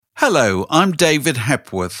Hello, I'm David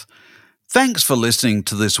Hepworth. Thanks for listening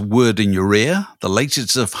to this Word in Your Ear, the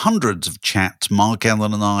latest of hundreds of chats Mark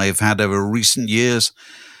Ellen and I have had over recent years,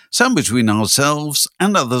 some between ourselves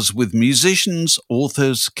and others with musicians,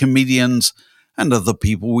 authors, comedians, and other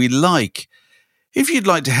people we like. If you'd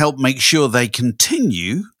like to help make sure they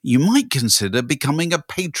continue, you might consider becoming a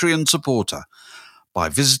Patreon supporter by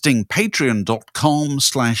visiting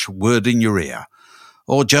patreon.com/wordinyourear,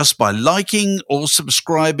 or just by liking or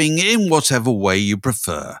subscribing in whatever way you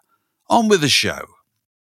prefer. On with the show.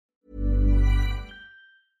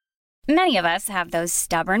 Many of us have those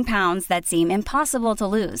stubborn pounds that seem impossible to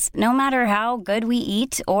lose, no matter how good we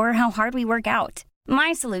eat or how hard we work out.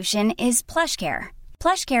 My solution is PlushCare.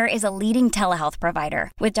 PlushCare is a leading telehealth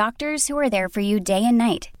provider with doctors who are there for you day and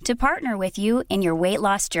night to partner with you in your weight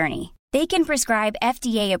loss journey. They can prescribe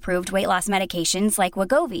FDA-approved weight loss medications like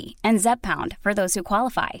Wegovy and Zepbound for those who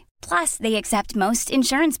qualify. Plus, they accept most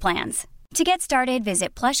insurance plans. To get started,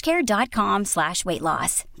 visit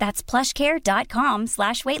plushcare.com/weightloss. That's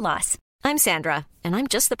plushcare.com/weightloss. I'm Sandra, and I'm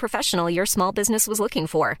just the professional your small business was looking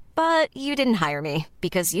for. But you didn't hire me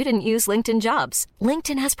because you didn't use LinkedIn Jobs.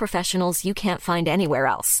 LinkedIn has professionals you can't find anywhere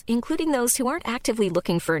else, including those who aren't actively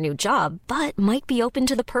looking for a new job, but might be open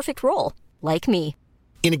to the perfect role, like me.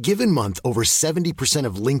 In a given month, over 70%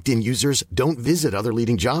 of LinkedIn users don't visit other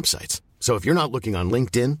leading job sites. So if you're not looking on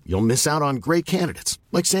LinkedIn, you'll miss out on great candidates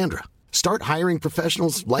like Sandra. Start hiring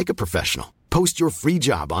professionals like a professional. Post your free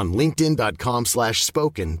job on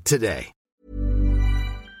linkedin.com/spoken today.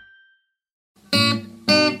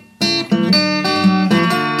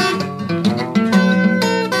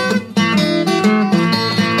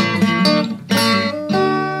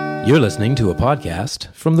 You're listening to a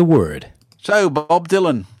podcast from The Word. So, Bob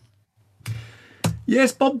Dylan.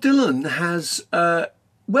 Yes, Bob Dylan has,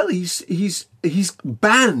 he's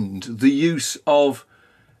banned the use of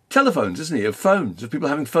telephones, isn't he? Of phones, of people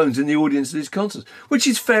having phones in the audience at his concerts, which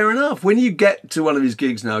is fair enough. When you get to one of his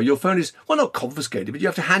gigs now, your phone is, well, not confiscated, but you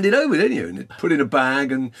have to hand it over, don't you? And put in a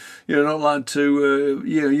bag, and you're not allowed to,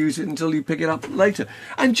 use it until you pick it up later.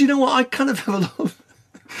 And do you know what? I kind of have a lot of,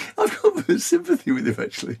 I've got a bit of sympathy with him,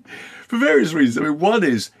 actually, for various reasons. I mean, one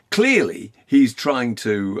is, clearly, he's trying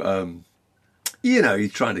to,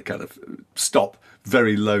 he's trying to kind of stop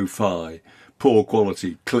very lo-fi, poor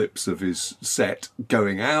quality clips of his set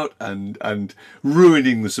going out and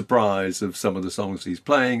ruining the surprise of some of the songs he's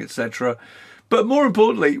playing, etc. But more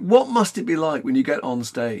importantly, what must it be like when you get on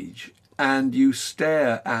stage and you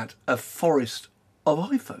stare at a forest of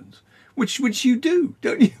iPhones? Which you do,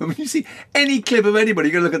 don't you? I mean, you see any clip of anybody,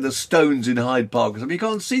 you go look at the Stones in Hyde Park or something, you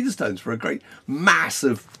can't see the Stones for a great mass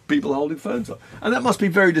of people holding phones up. And that must be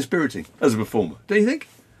very dispiriting as a performer, don't you think?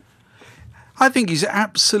 I think he's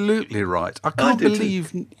absolutely right. I can't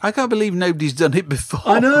believe nobody's done it before.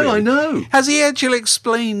 I know, really. I know. Has he actually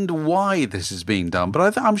explained why this is being done?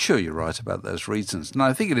 But I'm sure you're right about those reasons. And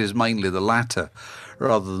I think it is mainly the latter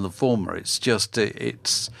rather than the former. It's just,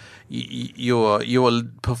 you're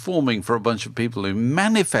performing for a bunch of people who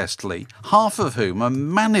manifestly, half of whom are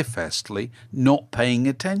manifestly not paying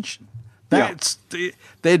attention.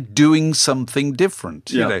 They're doing something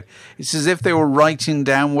different. You know, it's as if they were writing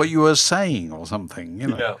down what you were saying or something.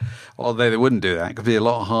 Although they wouldn't do that; it could be a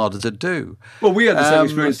lot harder to do. Well, we had the same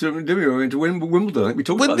experience, didn't we? We went to Wimbledon. I think we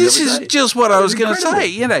talked about this. But This is just what I was going to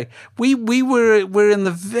say. We were in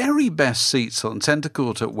the very best seats on centre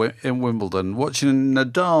court in Wimbledon, watching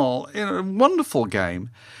Nadal in a wonderful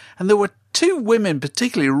game, and there were two women,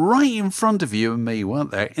 particularly right in front of you and me,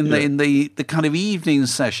 weren't there? In the kind of evening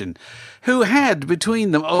session, who had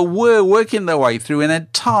between them or were working their way through an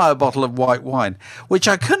entire bottle of white wine, which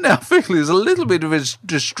I couldn't help feeling is a little bit of a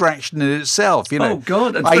distraction in itself. Oh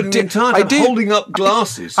God! And spending the entire time holding up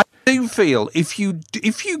glasses. I do feel if you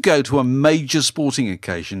go to a major sporting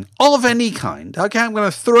occasion of any kind, okay, I'm going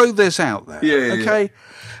to throw this out there,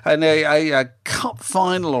 and a cup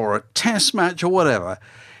final or a test match or whatever.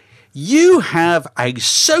 You have a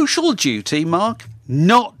social duty, Mark,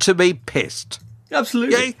 not to be pissed.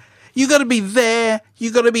 Absolutely. Okay? You got to be there. You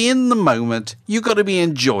got to be in the moment. You got to be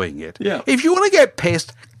enjoying it. Yeah. If you want to get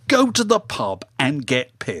pissed, go to the pub and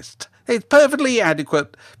get pissed. It's perfectly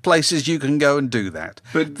adequate places you can go and do that.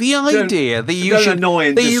 But the idea that you should annoy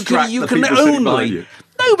and distract the people sitting behind you.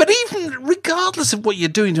 No, but even regardless of what you're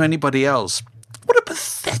doing to anybody else, what a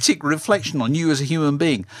pathetic reflection on you as a human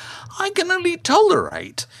being. I can only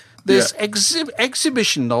tolerate this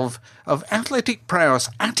exhibition of athletic prowess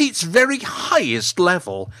at its very highest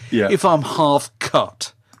level if I'm half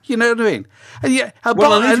cut. You know what I mean? And yeah,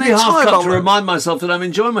 well, I need to be half cut to bottle, remind myself that I'm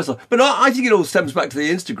enjoying myself. But I think it all stems back to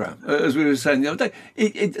the Instagram, as we were saying the other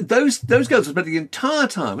day. Those girls were spending the entire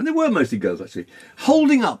time, and they were mostly girls actually,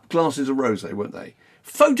 holding up glasses of rosé, weren't they?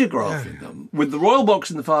 Photographing them with the royal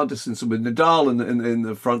box in the far distance and with Nadal in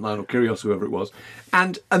the front line, or Kyrgios, whoever it was,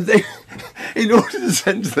 and they, in order to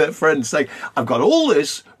send to their friends saying, "I've got all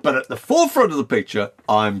this, but at the forefront of the picture,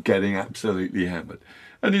 I'm getting absolutely hammered."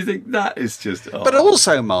 And you think that is just... Oh. But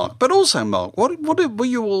also, Mark, what were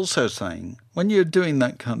you also saying when you're doing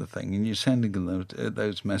that kind of thing and you're sending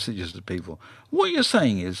those messages to people? What you're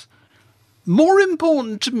saying is, more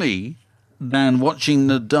important to me than watching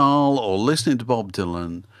Nadal or listening to Bob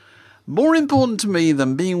Dylan, more important to me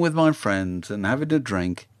than being with my friends and having a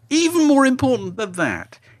drink, even more important than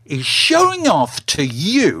that, is showing off to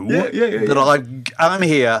you that I'm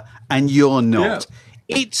here and you're not. Yeah.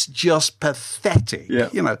 It's just pathetic,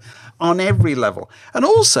 on every level. And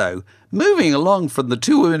also, moving along from the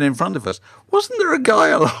two women in front of us, wasn't there a guy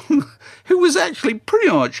along who was actually pretty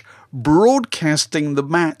much broadcasting the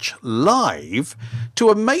match live to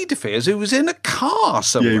a mate of his who was in a car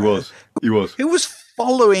somewhere? Yeah, he was. Who was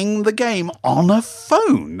following the game on a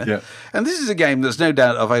phone. Yeah. And this is a game that's no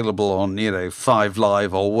doubt available on, 5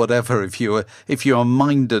 Live or whatever if you are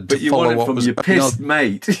minded to follow what was going on. But you want it from your pissed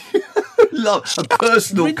mate. Love a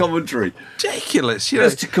personal commentary. Ridiculous,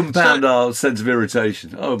 just to compound our sense of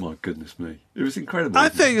irritation. Oh my goodness me, it was incredible. I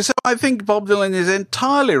think Bob Dylan is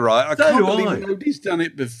entirely right. I can't believe nobody's done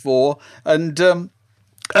it before. And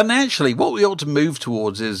actually, what we ought to move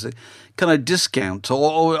towards is a kind of discount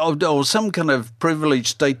or some kind of privileged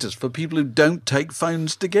status for people who don't take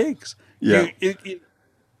phones to gigs. Yeah,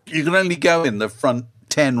 you can only go in the front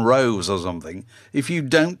 10 rows or something if you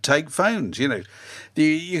don't take phones. You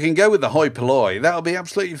can go with the hoi polloi, that'll be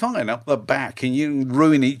absolutely fine up the back, and you can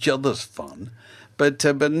ruin each other's fun, but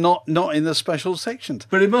not in the special sections.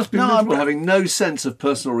 But it must be miserable having no sense of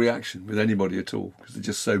personal reaction with anybody at all because they're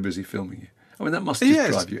just so busy filming you. I mean, that must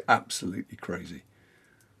just drive you absolutely crazy.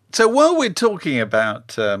 So while we're talking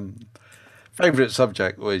about favourite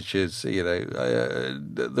subject, which is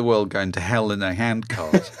the world going to hell in a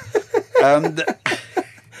handcart.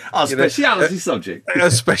 Our speciality subject.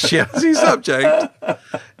 A speciality subject.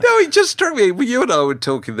 No, it just struck me. You and I were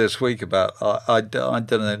talking this week about, I'd done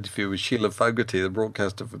an interview with Sheila Fogarty, the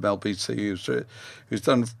broadcaster from LBC, who's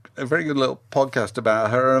done a very good little podcast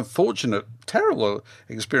about her unfortunate, terrible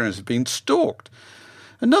experience of being stalked.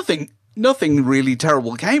 And nothing really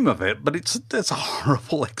terrible came of it, but it's a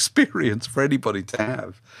horrible experience for anybody to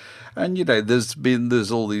have. And,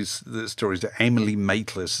 there's all these stories that Emily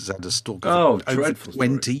Maitlis has had a stalk for over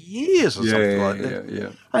 20 years or something like that.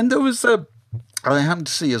 Yeah. And there was I happened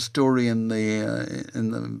to see a story in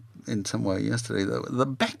somewhere yesterday that the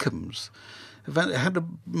Beckhams have had a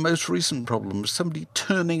most recent problem, somebody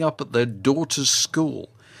turning up at their daughter's school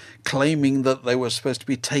claiming that they were supposed to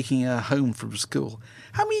be taking her home from school.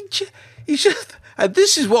 I mean, and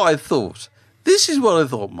this is what I thought.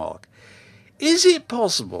 Mark. Is it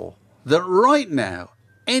possible that right now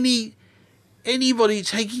anybody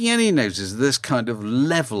taking any notice of this kind of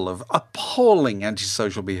level of appalling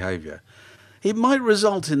antisocial behaviour, it might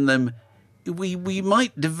result in them, we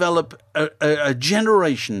might develop a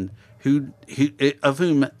generation of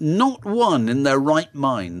whom not one in their right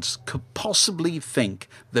minds could possibly think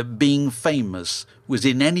that being famous was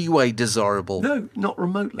in any way desirable. No, not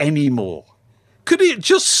remotely. Anymore. Could it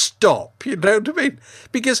just stop? You know what I mean?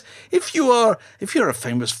 Because if you're a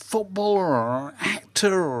famous footballer or an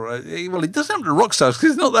actor, it doesn't happen to rock stars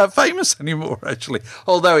because he's not that famous anymore, actually.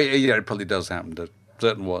 Although it probably does happen to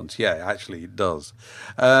certain ones. Yeah, actually, it does.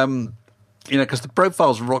 Because the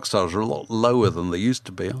profiles of rock stars are a lot lower than they used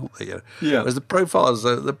to be, aren't they? Yeah. Whereas the profiles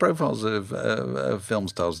of film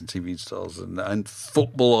stars and TV stars and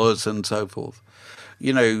footballers and so forth,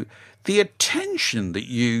 the attention that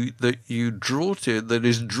you draw to, that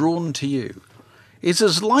is drawn to you, is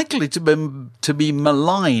as likely to be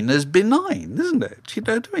malign as benign, isn't it? You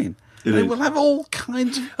know what I mean? They will have all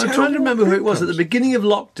kinds of. I'm trying to remember who it was at the beginning of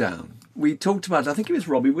lockdown. We talked about, I think it was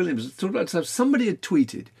Robbie Williams. Talked about somebody had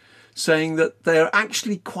tweeted saying that they are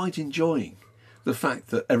actually quite enjoying the fact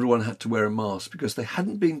that everyone had to wear a mask because they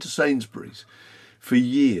hadn't been to Sainsbury's for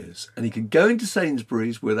years, and he could go into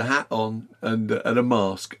Sainsbury's with a hat on and a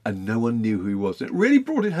mask, and no one knew who he was. It really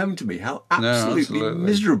brought it home to me how absolutely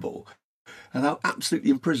miserable and how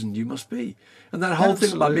absolutely imprisoned you must be. And that whole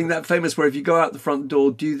thing about being that famous, where if you go out the front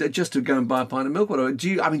door, just to go and buy a pint of milk, whatever, do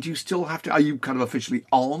you still have to? Are you kind of officially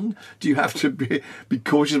on? Do you have to be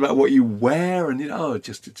cautious about what you wear? And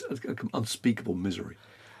it's unspeakable misery.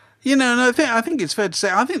 And I think it's fair to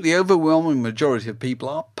say, I think the overwhelming majority of people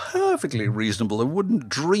are perfectly reasonable and wouldn't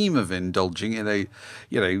dream of indulging in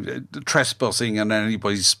trespassing on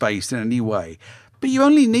anybody's space in any way. But you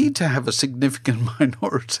only need to have a significant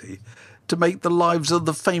minority to make the lives of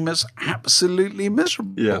the famous absolutely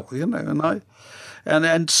miserable. Yeah.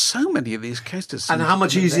 And so many of these cases. And how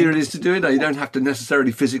much easier it is to do it now. You don't have to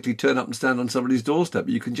necessarily physically turn up and stand on somebody's doorstep.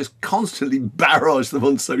 You can just constantly barrage them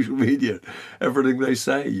on social media. Everything they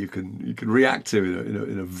say, you can react to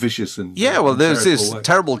in a vicious and there's this way.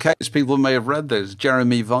 terrible case. People may have read this.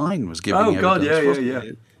 Jeremy Vine was giving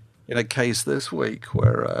evidence. In a case this week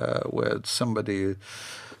where somebody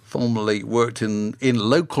formerly worked in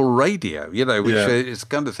local radio, which is the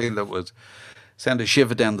kind of thing that would send a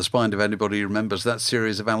shiver down the spine if anybody remembers that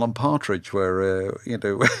series of Alan Partridge where,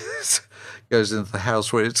 goes into the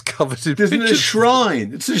house where it's covered in Isn't it a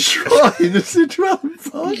shrine? It's a shrine. It's a Alan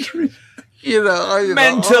Partridge.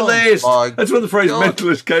 Mentalist. That's where the phrase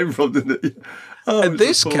mentalist came from, didn't it? And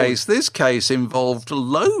this case involved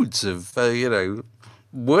loads of,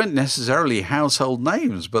 weren't necessarily household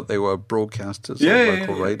names, but they were broadcasters on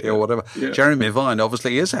local radio or whatever. Yeah. Jeremy Vine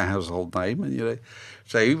obviously is a household name, and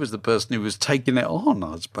so he was the person who was taking it on,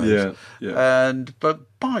 I suppose. Yeah.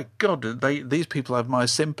 But by God, these people have my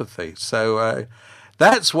sympathy. So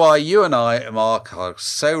that's why you and I, Mark, are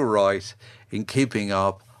so right in keeping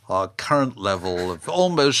up our current level of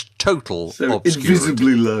almost total obscurity.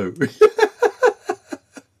 Invisibly low.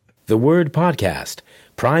 The Word Podcast.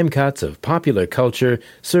 Prime cuts of popular culture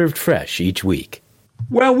served fresh each week.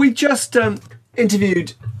 Well, we just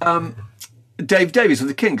interviewed Dave Davies of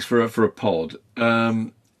the Kinks for a pod,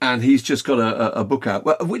 and he's just got a book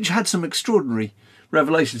out which had some extraordinary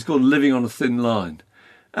revelations. It's called "Living on a Thin Line,"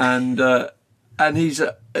 and he's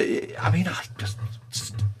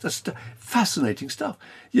just fascinating stuff.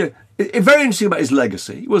 Very interesting about his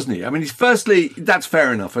legacy, wasn't he? I mean, firstly, that's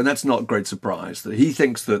fair enough, and that's not a great surprise that he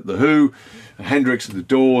thinks that the Who, Hendrix, and the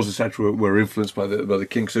Doors, etc., were influenced by the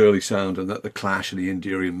Kinks' early sound, and that the Clash and the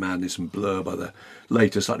Enduring Madness and Blur by the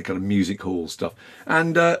later slightly kind of music hall stuff.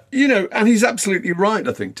 And and he's absolutely right,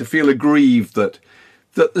 I think, to feel aggrieved that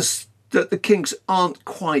the Kinks aren't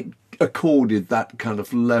quite accorded that kind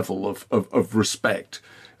of level of respect.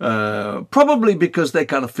 Probably because they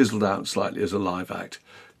kind of fizzled out slightly as a live act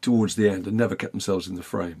towards the end and never kept themselves in the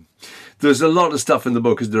frame. There's a lot of stuff in the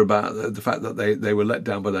book, isn't there, about the fact that they were let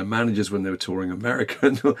down by their managers when they were touring America,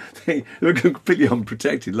 and they were completely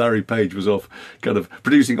unprotected. Larry Page was off kind of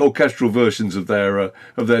producing orchestral versions of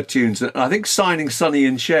their tunes, and I think signing Sonny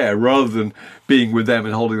and Cher rather than being with them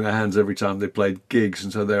and holding their hands every time they played gigs,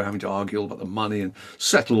 and so they were having to argue about the money and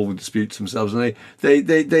settle all the disputes themselves, and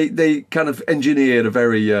they kind of engineered a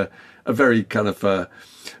very kind of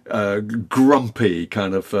grumpy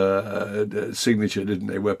kind of signature, didn't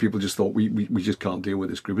they? Where people just thought we just can't deal with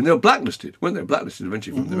this group, and they were blacklisted, weren't they? Blacklisted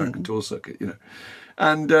eventually from the American tour circuit,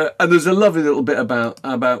 And there's a lovely little bit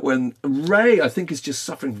about when Ray, I think, is just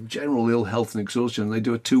suffering from general ill health and exhaustion, and they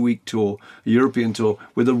do a 2-week tour, a European tour,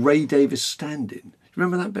 with a Ray Davies stand-in.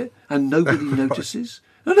 Remember that bit? And nobody notices.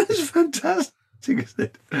 And it's fantastic, isn't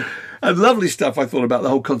it? And lovely stuff, I thought, about the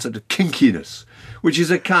whole concept of kinkiness, which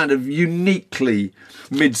is a kind of uniquely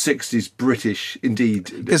mid-60s British,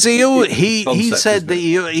 indeed. Because he said that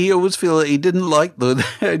he always felt that he didn't like the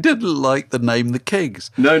name The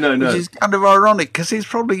Kinks. No. Which is kind of ironic, because it's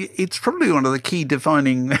probably one of the key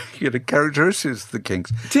defining characteristics of The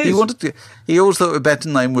Kinks. It is. He always thought a better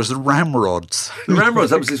name was the Ramrods. The Ramrods,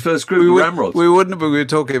 that was his first group, the Ramrods. We wouldn't, but we were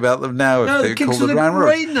talking about them now. No, if the they were Kinks called the are a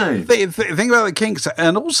great name. Think about the Kinks,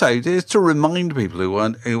 and also just to remind people who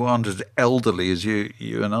aren't as elderly as you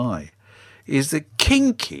and I, is that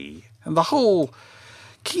kinky and the whole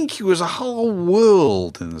kinky was a whole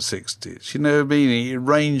world in the 60s. You know what I mean? It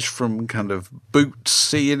ranged from kind of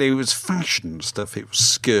boots, it was fashion stuff. It was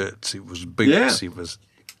skirts, it was boots, it was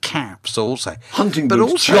caps also. Hunting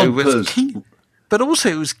boots, jumpers. But also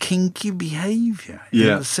it was kinky behaviour in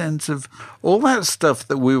the sense of all that stuff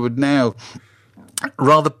that we would now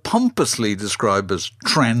rather pompously describe as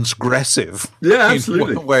transgressive. Yeah,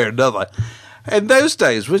 absolutely. In one way or another. In those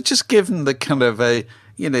days, was just given the kind of the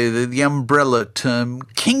umbrella term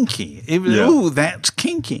kinky. It was, that's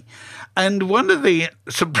kinky. And one of the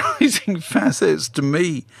surprising facets to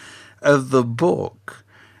me of the book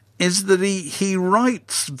is that he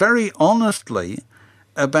writes very honestly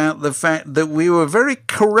about the fact that we were very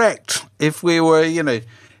correct if we were,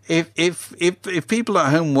 if people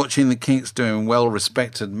at home watching the Kinks doing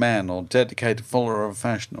Well-Respected Man or Dedicated Follower of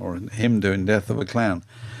Fashion or him doing Death of a Clown,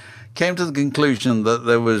 came to the conclusion that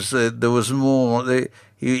there was more.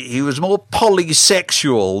 he was more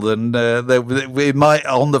polysexual than we might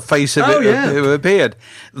on the face of it have appeared.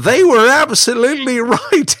 They were absolutely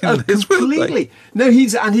right in this, completely. No,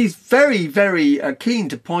 he's very, very keen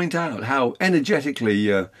to point out how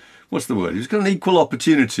energetically. What's the word? He was kind of equal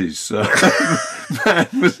opportunities man,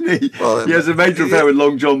 wasn't he? Well, he has a major affair with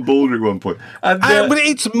Long John Baldry at one point. But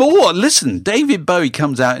it's more. Listen, David Bowie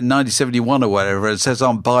comes out in 1971 or whatever and says,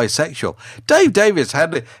 I'm bisexual. Dave Davis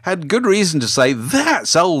had good reason to say,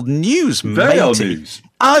 that's old news, matey. Very old news.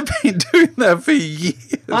 I've been doing that for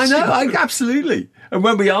years. I know, absolutely. And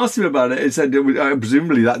when we asked him about it, it said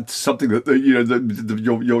presumably that's something that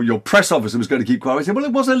your press officer was going to keep quiet. I said, well,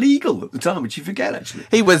 it was illegal at the time, which you forget actually.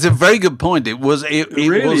 He was a very good point. It was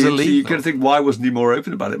really was illegal. You kind of think, why wasn't he more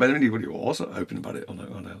open about it? But anybody was open about it on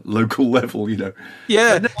a local level,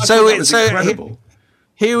 Yeah. No, so incredible.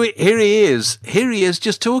 Here he is. Here he is,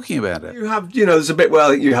 just talking about it. You have, there's a bit where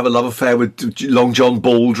I think you have a love affair with Long John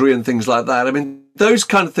Baldry and things like that. I mean, those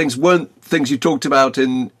kind of things weren't things you talked about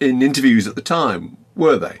in interviews at the time,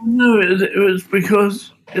 were they? No, it was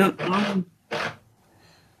because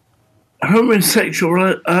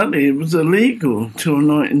homosexuality was illegal till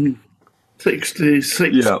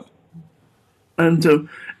 1966. Yeah. And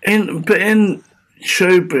in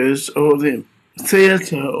showbiz or the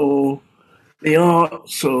theatre or the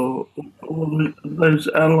arts or those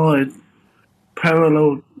allied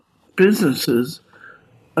parallel businesses,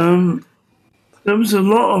 there was a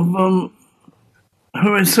lot of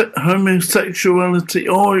homosexuality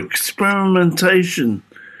or experimentation,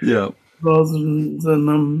 rather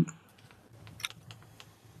than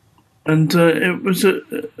and it was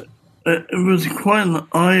quite an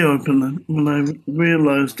eye opener when I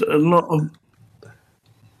realised that a lot of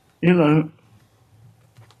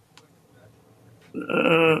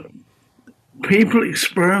people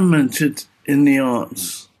experimented in the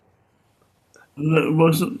arts, and it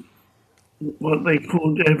wasn't what they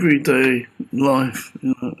called everyday life,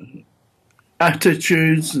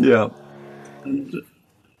 attitudes and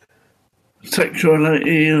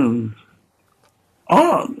sexuality and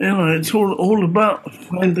art. It's all about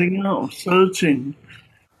finding out, searching.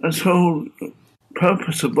 That's the whole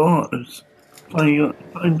purpose of art, is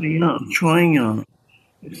finding out, trying out,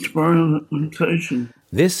 experimentation.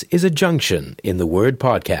 This is a junction in the Word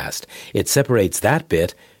podcast. It separates that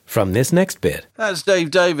bit from this next bit. That's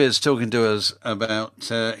Dave Davis talking to us about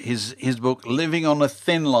his book, Living on a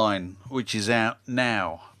Thin Line, which is out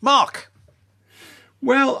now. Mark!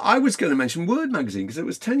 Well, I was going to mention Word magazine because it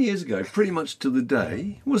was 10 years ago, pretty much to the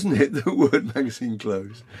day, wasn't it, that Word magazine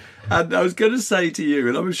closed. And I was going to say to you,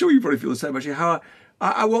 and I'm sure you probably feel the same actually, how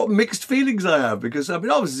what mixed feelings I have, because I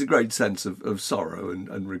mean, obviously there's a great sense of sorrow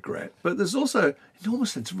and regret, but there's also an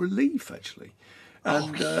enormous sense of relief, actually.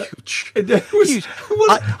 And huge. It was, Huge.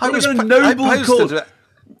 I was a noble cause.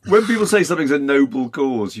 When people say something's a noble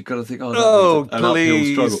cause, you kind of think, oh, that's an uphill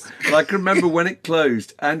struggle. And I can remember when it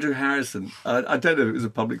closed, Andrew Harrison, I don't know if it was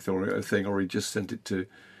a public thing or he just sent it to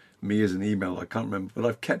me as an email, I can't remember, but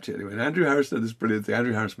I've kept it anyway. And Andrew Harrison had this brilliant thing.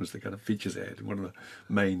 Andrew Harrison was the kind of features head and one of the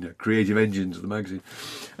main creative engines of the magazine.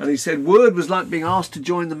 And he said, Word was like being asked to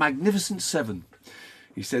join the Magnificent Seven.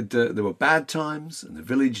 He said there were bad times, and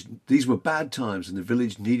these were bad times, and the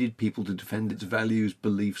village needed people to defend its values,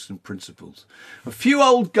 beliefs, and principles. A few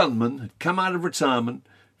old gunmen had come out of retirement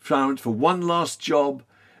for one last job,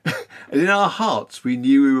 and in our hearts we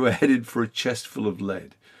knew we were headed for a chest full of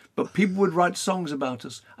lead. But people would write songs about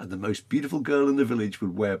us, and the most beautiful girl in the village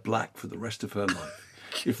would wear black for the rest of her life.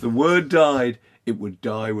 If the Word died, it would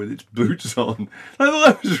die with its boots on. I thought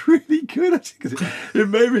that was really good, actually, because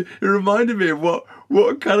it reminded me of what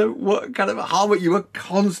kind of harmony. You were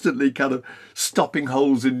constantly kind of stopping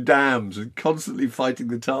holes in dams and constantly fighting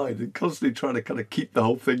the tide and constantly trying to kind of keep the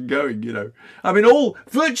whole thing going. I mean,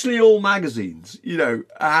 virtually all magazines,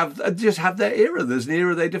 have their era. There's an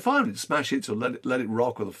era they define. It's smash hits or let it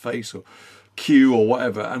rock or The Face or Q or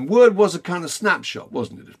whatever. And Word was a kind of snapshot,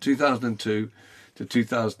 wasn't it, of 2002 to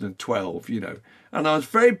 2012, And I was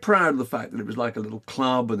very proud of the fact that it was like a little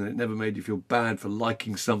club and that it never made you feel bad for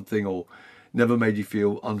liking something or never made you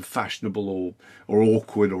feel unfashionable or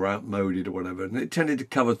awkward or outmoded or whatever. And it tended to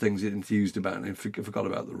cover things it enthused about and forgot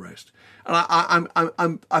about the rest. And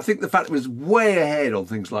I think the fact it was way ahead on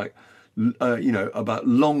things like, about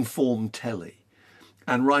long-form telly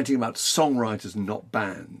and writing about songwriters and not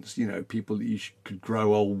bands, people that you could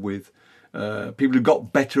grow old with, people who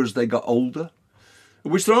got better as they got older.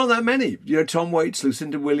 Which there aren't that many. Tom Waits,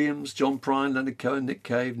 Lucinda Williams, John Prine, Leonard Cohen, Nick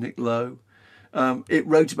Cave, Nick Lowe. It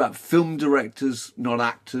wrote about film directors, not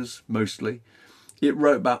actors, mostly. It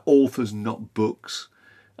wrote about authors, not books.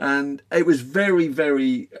 And it was very,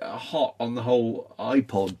 very hot on the whole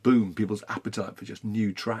iPod boom, people's appetite for just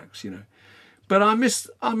new tracks, you know. But I miss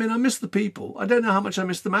the people. I don't know how much I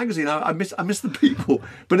miss the magazine. I miss the people.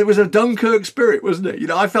 But it was a Dunkirk spirit, wasn't it? You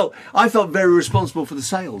know, I felt very responsible for the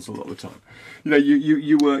sales a lot of the time. You know,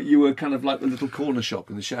 you were kind of like the little corner shop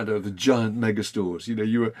in the shadow of the giant mega stores. You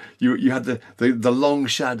know, you had the long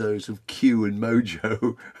shadows of Q and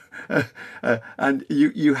Mojo, and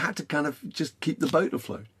you had to kind of just keep the boat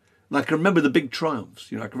afloat. Like, I can remember the big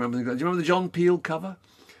triumphs. You know, I can remember. Do you remember the John Peel cover?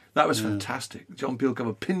 That was fantastic. The John Peel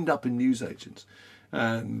cover pinned up in newsagents.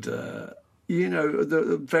 And, you know,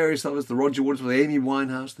 the various others, the Roger Waters, the Amy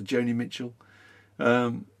Winehouse, the Joni Mitchell.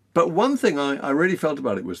 But one thing I really felt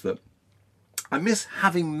about it was that I miss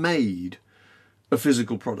having made a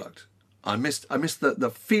physical product. I miss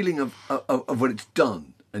the feeling of when it's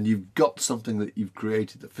done and you've got something that you've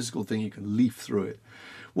created, the physical thing, you can leaf through it.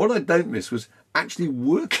 What I don't miss was actually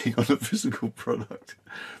working on a physical product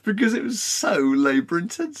because it was so labour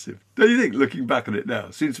intensive. Don't you think? Looking back on it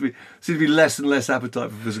now, seems to be less and less appetite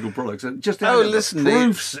for physical products. And just listen, the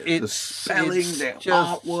proofs, the spelling, the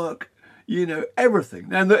artwork, you know, everything.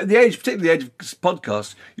 And the age, particularly the age of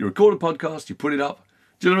podcasts, you record a podcast, you put it up.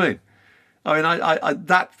 Do you know what I mean? I mean,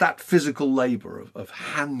 that physical labour of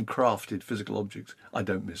handcrafted physical objects, I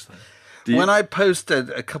don't miss that. When I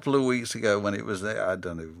posted a couple of weeks ago, when it was I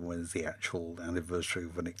don't know when the actual anniversary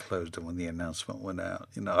of when it closed and when the announcement went out,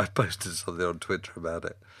 you know, I posted something on Twitter about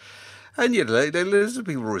it. And, you know, loads of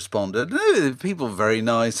people responded. People very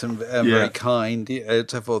nice and very kind, and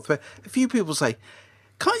so forth. But a few people say,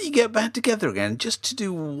 can't you get back together again just to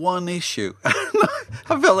do one issue?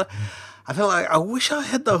 I felt like I wish I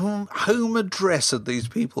had the home address of these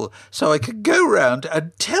people so I could go around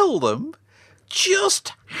and tell them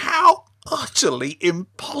just how utterly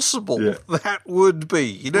impossible that would be.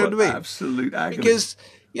 You know what I mean? Absolute agony. Because,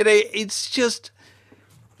 you know, it's just,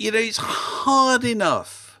 you know, it's hard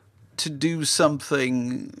enough to do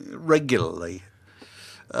something regularly,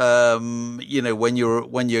 you know, when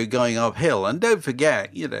you're going uphill. And don't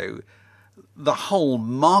forget, you know, the whole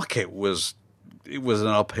market was an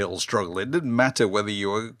uphill struggle. It didn't matter whether you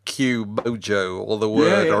were Q, Mojo, or The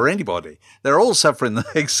Word, or anybody. They're all suffering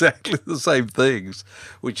exactly the same things,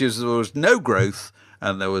 which is there was no growth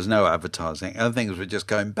and there was no advertising, and things were just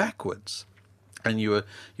going backwards. And you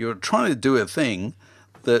were trying to do a thing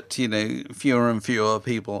that, you know, fewer and fewer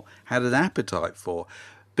people had an appetite for.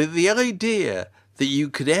 But the idea that you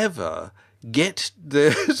could ever get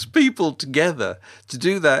those people together to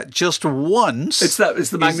do that just once. It's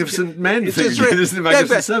the Magnificent Men thing. It's the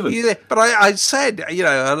Magnificent Seven. Yeah, but I said, you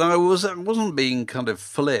know, and I wasn't being kind of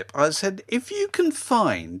flip. I said, if you can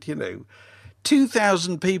find, you know,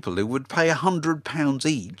 2,000 people who would pay £100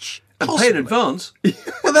 each. And pay in advance.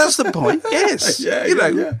 Well, that's the point, yes. You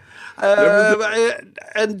know.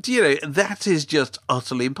 And, you know, that is just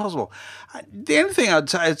utterly impossible. The only thing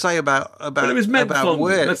I'd say about it was meant about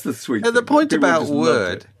Word. That's the sweet thing. The point about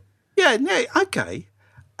Word. Yeah, no, okay.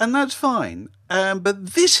 And that's fine.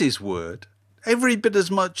 But this is Word. Every bit as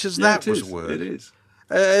much as that was Word. It is.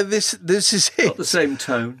 This is it. Not the same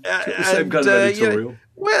tone. The same kind of editorial. You know,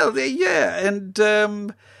 well, yeah.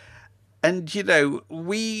 And you know,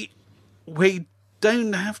 we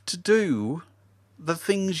don't have to do the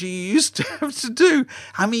things you used to have to do.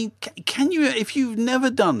 I mean, can you, if you've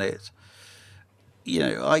never done it, you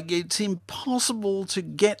know, it's impossible to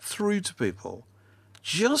get through to people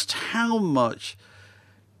just how much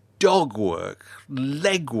dog work,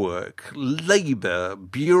 legwork, labour,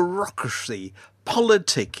 bureaucracy,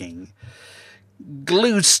 politicking,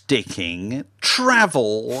 glue sticking,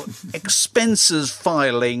 travel, expenses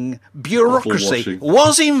filing, bureaucracy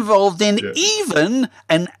was involved in even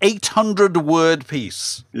an 800-word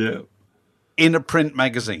piece in a print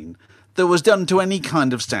magazine that was done to any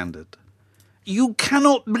kind of standard. You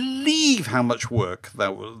cannot believe how much work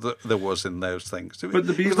there was in those things. But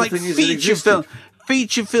the beautiful like thing is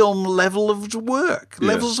feature film level of work,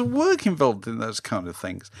 levels of work involved in those kind of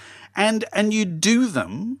things. And you do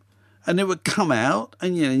them, and it would come out,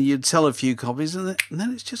 and you know, you'd sell a few copies, and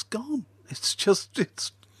then it's just gone.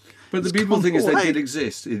 But the beautiful thing is they did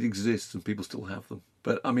exist. It exists, and people still have them.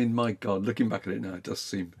 But I mean, my God, looking back at it now, it does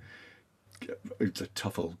seem it's a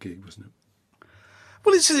tough old gig, wasn't it?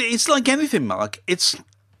 Well, it's like anything, Mark. It's,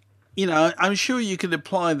 you know, I'm sure you could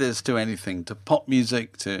apply this to anything, to pop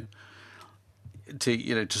music, to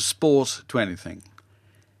you know, to sport, to anything.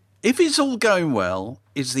 If it's all going well,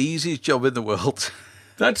 it's the easiest job in the world.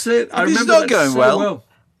 That's it. If it's not going well,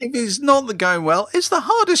 if it's not going well, it's the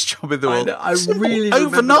hardest job in the world. I really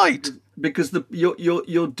overnight because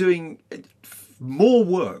you're doing more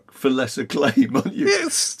work for less acclaim, aren't you?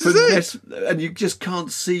 Yes, For that's it. less, and you just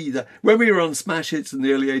can't see that. When we were on Smash Hits in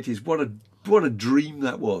the early 80s, what a dream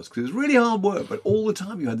that was, because it was really hard work, but all the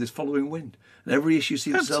time you had this following wind. And every issue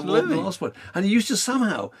seemed to sell more than the Absolutely. last one. And you used to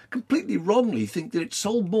somehow, completely wrongly, think that it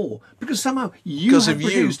sold more because somehow you Because had of you.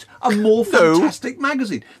 produced a more No. fantastic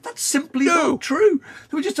magazine. That's simply No. not true.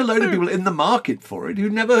 There were just a load of people in the market for it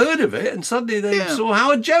who'd never heard of it, and suddenly they Yeah. saw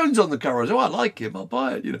Howard Jones on the cover. Oh, I like him, I'll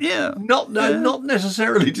buy it. You know? Yeah. Not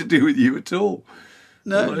necessarily to do with you at all.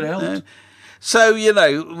 Although it helped. No. So,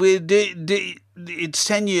 it's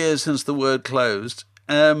 10 years since the word closed.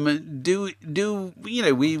 We've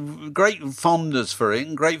great fondness for it,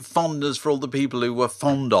 and great fondness for all the people who were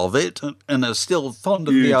fond of it and are still fond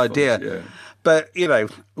of Huge the fond, idea. yeah. But,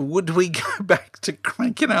 would we go back to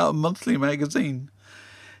cranking out a monthly magazine?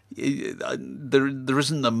 There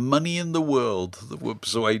isn't the money in the world that would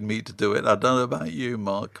persuade me to do it. I don't know about you,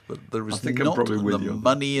 Mark, but there is think I'm not probably with the you on that.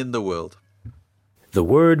 money in the world. The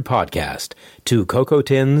Word Podcast. 2 cocoa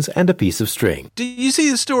tins and a piece of string. Did you see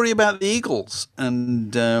the story about the Eagles?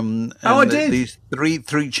 And I did. These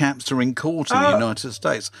three chaps are in court in the United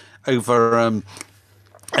States over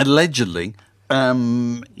allegedly,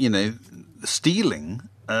 stealing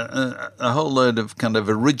a whole load of kind of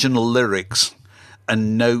original lyrics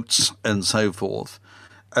and notes and so forth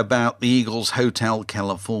about the Eagles Hotel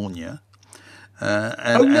California.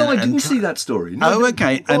 I didn't see that story. No, Oh, no.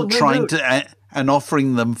 okay. Oh, And no, trying no. to and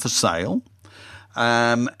offering them for sale.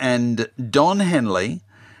 And Don Henley,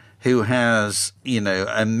 who has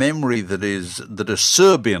a memory that a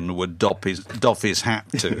Serbian would doff his hat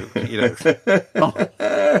to.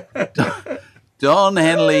 Don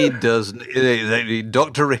Henley doesn't.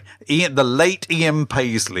 Dr. Ian, the late Ian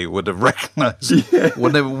Paisley would have recognised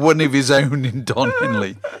one of his own in Don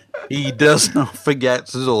Henley. He does not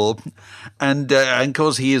forget at all, and of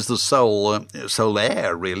course he is the sole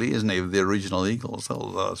heir, really, isn't he, of the original Eagles?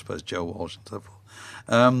 I suppose Joe Walsh and so forth.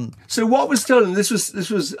 So what was stolen? This was.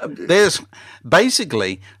 There's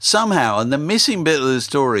basically somehow, and the missing bit of the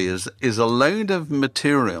story is a load of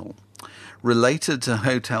material related to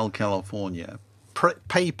Hotel California,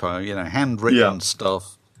 paper, handwritten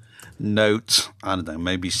stuff, notes. I don't know,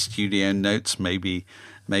 maybe studio notes, maybe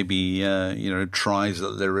tries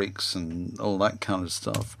at lyrics and all that kind of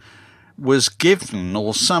stuff, was given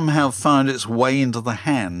or somehow found its way into the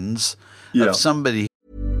hands of somebody.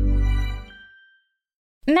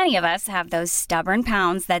 Many of us have those stubborn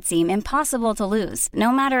pounds that seem impossible to lose,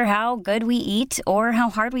 no matter how good we eat or how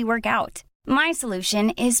hard we work out. My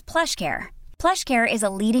solution is PlushCare. PlushCare is a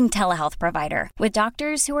leading telehealth provider with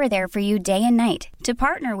doctors who are there for you day and night to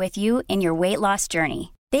partner with you in your weight loss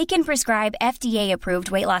journey. They can prescribe FDA-approved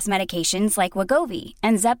weight loss medications like Wegovy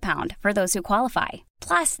and Zepbound for those who qualify.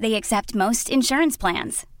 Plus, they accept most insurance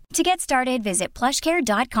plans. To get started, visit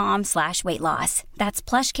plushcare.com/weightloss. That's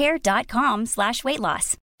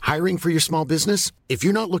plushcare.com/weightloss. Hiring for your small business? If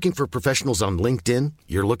you're not looking for professionals on LinkedIn,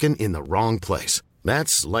 you're looking in the wrong place.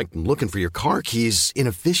 That's like looking for your car keys in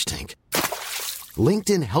a fish tank.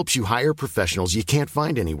 LinkedIn helps you hire professionals you can't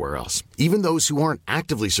find anywhere else, even those who aren't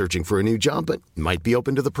actively searching for a new job but might be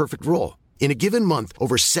open to the perfect role. In a given month,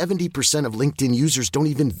 over 70% of LinkedIn users don't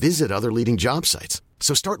even visit other leading job sites.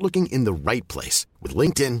 So start looking in the right place. With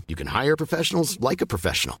LinkedIn, you can hire professionals like a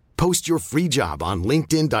professional. Post your free job on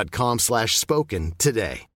linkedin.com/spoken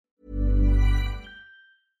today.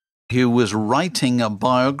 Who was writing a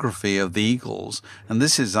biography of the Eagles, and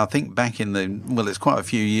this is, I think, back in it's quite a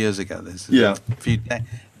few years ago. This is a few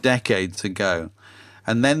decades ago,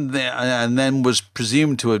 and then was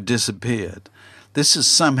presumed to have disappeared. This has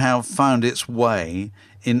somehow found its way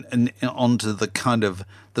in onto the kind of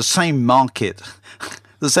the same market,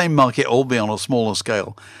 albeit on a smaller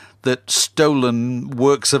scale, that stolen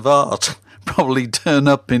works of art probably turn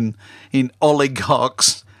up in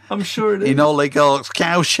oligarchs. I'm sure it is. In oligarchs'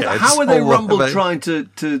 cowsheds. How are they or rumbled whatever. trying to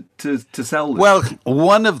sell this? Well,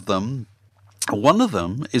 one of them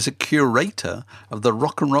is a curator of the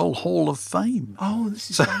Rock and Roll Hall of Fame. Oh,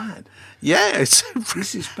 this is bad. Yeah, This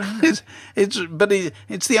is bad. It's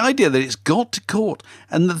the idea that it's got to court,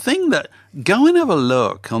 and the thing that go and have a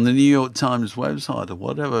look on the New York Times website or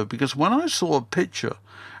whatever, because when I saw a picture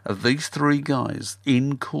of these three guys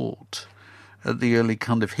in court at the early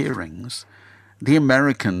kind of hearings. The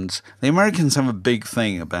Americans have a big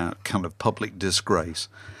thing about kind of public disgrace,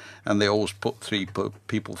 and they always put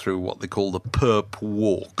people through what they call the perp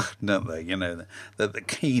walk, don't they? That the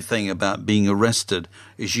key thing about being arrested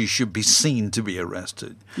is you should be seen to be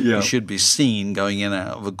arrested. Yeah. You should be seen going in and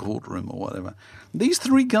out of a courtroom or whatever. These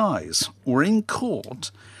three guys were in court,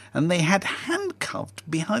 and they were handcuffed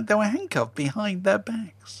behind their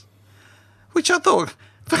backs. which I thought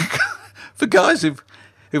for guys who've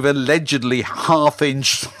allegedly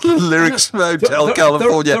half-inch lyrics from Hotel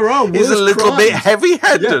California is a little bit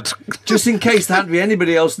heavy-handed. Yeah. Just in case there hadn't been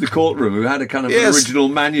anybody else in the courtroom who had a kind of original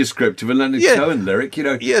manuscript of a Leonard Cohen lyric,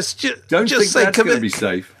 Yes, don't think that's going to be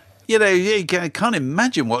safe. You can't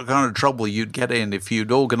imagine what kind of trouble you'd get in if you'd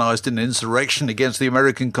organised an insurrection against the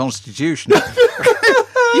American Constitution.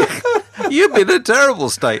 You'd be in a terrible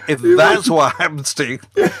state if that's what happens to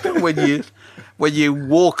you when you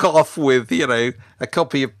walk off with, a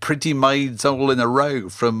copy of Pretty Maids All in a Row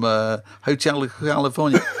from Hotel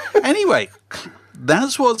California. Anyway,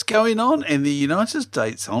 that's what's going on in the United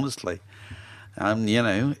States, honestly.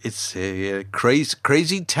 It's a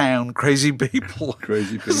crazy town, crazy people.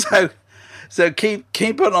 Crazy people. So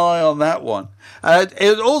keep an eye on that one.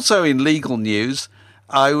 Also in legal news,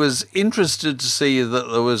 I was interested to see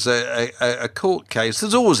that there was a court case.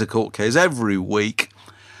 There's always a court case every week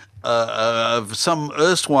of some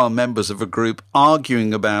erstwhile members of a group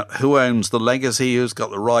arguing about who owns the legacy, who's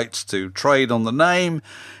got the rights to trade on the name.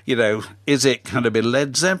 Is it going to be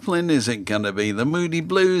Led Zeppelin? Is it going to be the Moody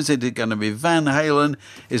Blues? Is it going to be Van Halen?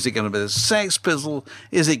 Is it going to be the Sex Pistols?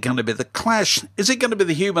 Is it going to be the Clash? Is it going to be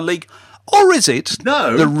the Human League? Or is it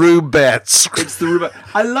the Rubettes? It's the Rubettes.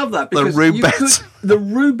 I love that because the Rubettes. The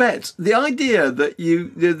Rubettes. The idea that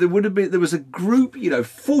there was a group,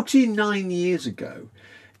 49 years ago,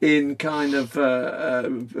 in kind of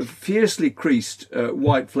fiercely creased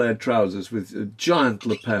white flared trousers with giant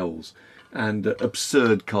lapels and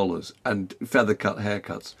absurd collars and feather cut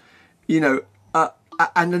haircuts, and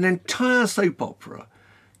an entire soap opera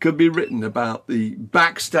could be written about the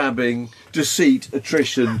backstabbing, deceit,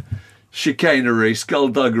 attrition, chicanery,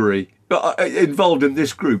 skullduggery involved in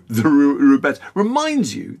this group, the Rubettes.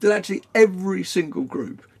 Reminds you that actually every single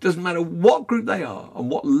group, doesn't matter what group they are and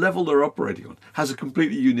what level they're operating on, has a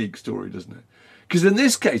completely unique story, doesn't it? Because in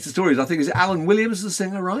this case, the story is, I think, is Alan Williams the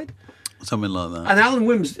singer, right? Something like that. And Alan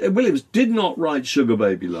Williams did not write Sugar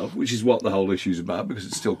Baby Love, which is what the whole issue's about, because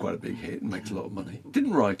it's still quite a big hit and makes a lot of money.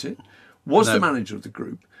 Didn't write it. Was the manager of the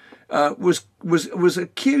group. Was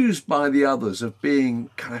accused by the others of being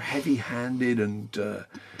kind of heavy-handed and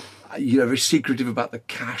very secretive about the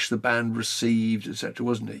cash the band received, etc.,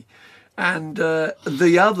 wasn't he? And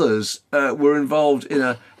the others were involved in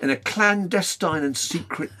a clandestine and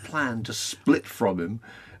secret plan to split from him.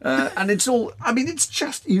 And it's all, it's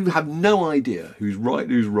just, you have no idea who's right,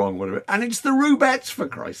 who's wrong, whatever. And it's the Rubettes, for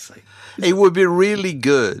Christ's sake. It would be really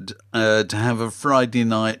good to have a Friday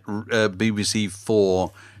night BBC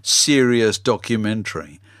 4 serious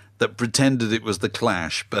documentary that pretended it was the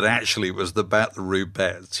Clash, but actually it was about the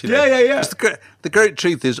Rubettes. Yeah. The great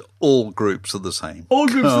truth is all groups are the same. All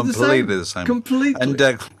groups are completely the same. Completely. And,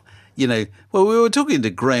 we were talking to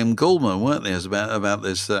Graham Goldman, weren't we, about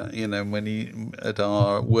this, when he at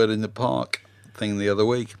our Word in the Park thing the other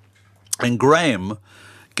week. And Graham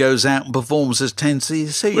goes out and performs as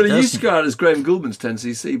 10cc. Well, he used to go out as Graham Gouldman's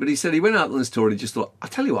 10cc, but he said he went out on this tour and he just thought, I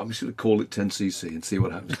tell you what, I'm just going to call it 10cc and see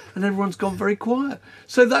what happens. And everyone's gone very quiet.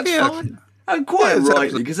 So that's fine. And quite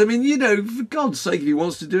rightly, because, for God's sake, if he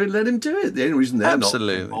wants to do it, let him do it. The only reason they're not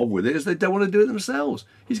involved with it is they don't want to do it themselves.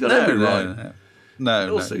 He's got every right.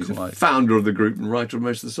 No, also, he's the founder of the group and writer of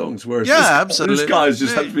most of the songs. Whereas absolutely. This guy's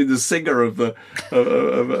just happens to be the singer of a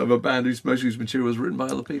band most of whose material was written by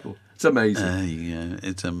other people. It's amazing.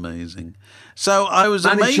 It's amazing. So I was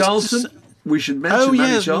Manny amazed. Charlton. We should mention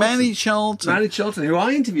Manny Charlton. Manny Charlton. Manny Charlton, who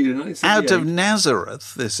I interviewed in 1978. Out of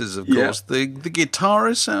Nazareth, this is, of course, the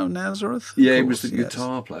guitarist out of Nazareth. Yeah, he was the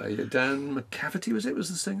guitar player. Yeah, Dan McCafferty, was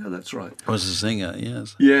the singer? That's right. Was the singer,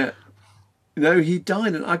 yes. Yeah. No, he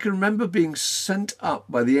died, and I can remember being sent up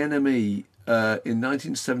by the NME in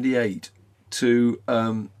 1978 to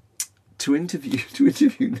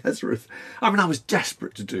interview Nazareth. I was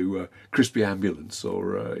desperate to do Crispy Ambulance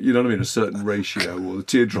or a certain ratio or the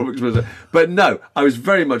Teardrop Express. But no, I was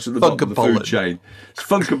very much at the bottom of the food chain. It's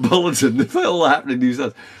Funkapolitan. It all happened in New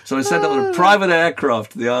Zealand. So I sent up on a private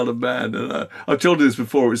aircraft to the Isle of Man, and I've told you this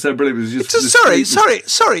before. It was so brilliant. It was just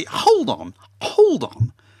sorry. Hold on.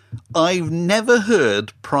 I've never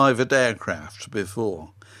heard private aircraft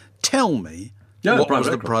before. Tell me, what was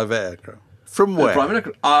the private aircraft? From where? Private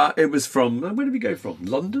aircraft. It was from, where did we go from?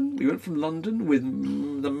 London. We went from London with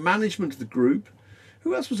the management of the group.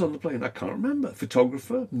 Who else was on the plane? I can't remember.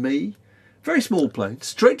 Photographer, me, Very small plane,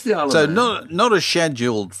 straight to the Isle of So Man. not a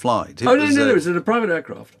scheduled flight. It was in a private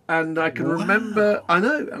aircraft. And I can remember,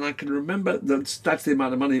 that's the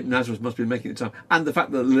amount of money Nazareth must be making at the time. And the fact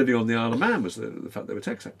that living on the Isle of Man was the fact they were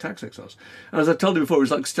tax exiles. And as I told you before, it was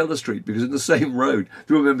like Stella Street, because in the same road,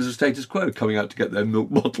 there were members of Status Quo coming out to get their milk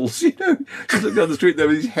bottles, just looking down the street, there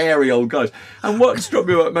were these hairy old guys. And what struck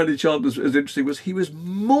me about Manny Charlton as interesting was he was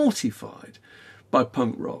mortified by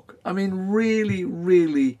punk rock. I mean, really,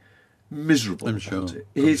 really miserable about it.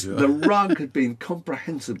 The rug had been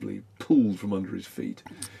comprehensively pulled from under his feet.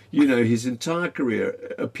 His entire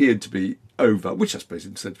career appeared to be over, which I suppose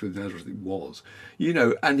in a sense with Nazareth it was.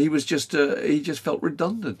 And he was just he just felt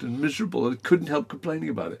redundant and miserable and couldn't help complaining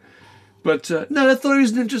about it. But no, I thought he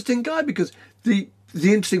was an interesting guy, because the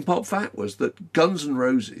interesting pop fact was that Guns N'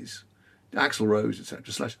 Roses, Axl Rose,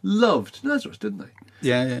 etc., loved Nazareth, didn't they?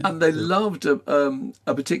 Yeah. And they loved a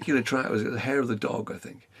particular track. It was Hair of the Dog, I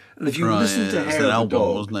think. And if you listen to Hair of the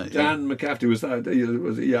Dog, wasn't it? Dan McCafferty was that.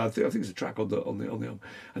 I think it's a track on the album.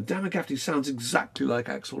 And Dan McCafferty sounds exactly like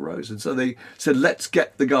Axl Rose. And so they said, let's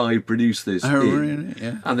get the guy who produced this in. Really?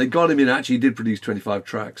 Yeah. And they got him in. Actually, he did produce 25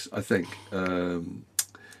 tracks, I think,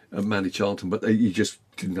 Manny Charlton, but he just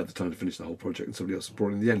didn't have the time to finish the whole project, and somebody else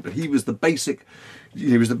brought in the end. But he was the basic,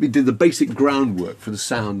 he did the basic groundwork for the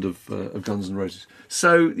sound of Guns N' Roses.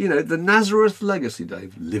 So the Nazareth legacy,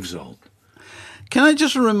 Dave, lives on. Can I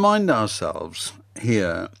just remind ourselves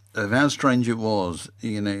here of how strange it was?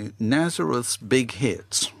 Nazareth's big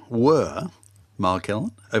hits were, Mark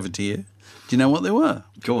Ellen, over to you. Do you know what they were?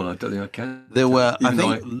 Go on, I don't think I can. They were, I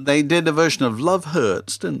think they did a version of Love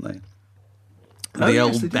Hurts, didn't they? The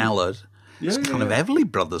old ballad. It's kind of Everly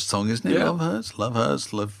Brothers song, isn't it? Yeah. Love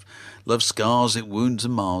hurts, love scars, it wounds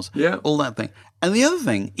and mars. Yeah. All that thing. And the other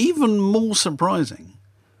thing, even more surprising,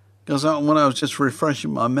 because when I was just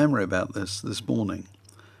refreshing my memory about this morning,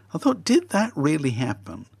 I thought, did that really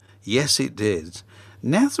happen? Yes, it did.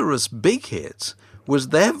 Nazareth's big hit was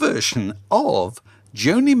their version of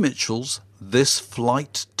Joni Mitchell's This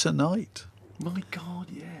Flight Tonight. My God,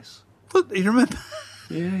 yes. But you remember?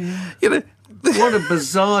 Yeah. What a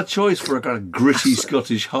bizarre choice for a kind of gritty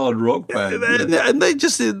Scottish hard rock band. And they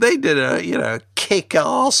did a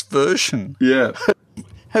kick-ass version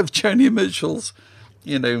of Joni Mitchell's,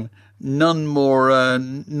 none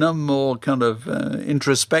more kind of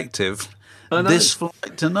introspective. This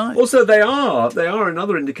Flight Tonight. Also, they are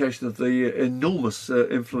another indication of the enormous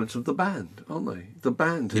influence of the band, aren't they? The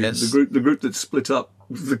band, yes. the group that split up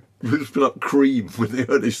Cream when they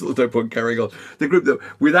heard they thought no point carrying on. The group that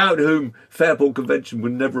without whom Fairport Convention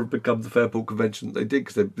would never have become the Fairport Convention that they did,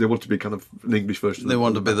 because they wanted to be kind of an English version. They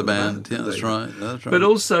wanted to be the band. Yeah, that's right. But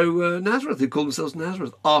also Nazareth, who called themselves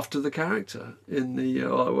Nazareth after the character in the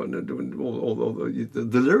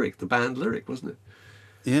lyric, the band lyric, wasn't it?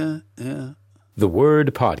 Yeah. The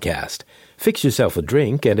Word Podcast. Fix yourself a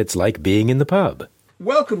drink and it's like being in the pub.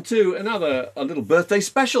 Welcome to a little birthday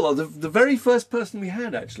special. The very first person we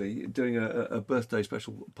had actually doing a birthday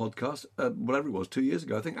special podcast, whatever it was, 2 years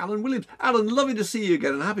ago, I think, Alan Williams. Alan, lovely to see you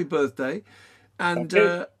again, and happy birthday. And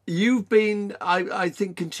you've been, I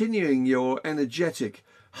think, continuing your energetic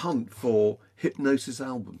hunt for Hipgnosis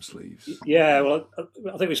album sleeves. Yeah, well,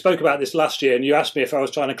 I think we spoke about this last year, and you asked me if I was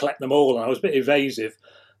trying to collect them all, and I was a bit evasive.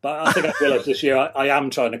 But I think I realised this year I am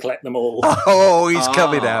trying to collect them all. Oh, he's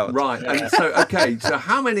coming out. Right. Yeah. And so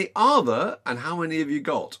how many are there, and how many have you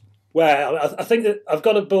got? Well, I think that I've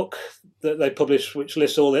got a book that they published which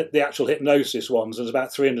lists all the actual Hipgnosis ones. There's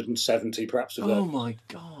about 370 perhaps of them. Oh, my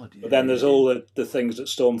God. Yeah. But then there's all the things that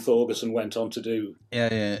Storm Thorgerson went on to do.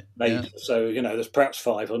 Yeah. So, there's perhaps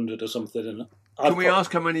 500 or something. And Can we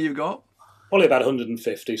ask how many you've got? Probably about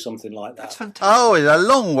 150, something like that. That's fantastic. Oh, it's a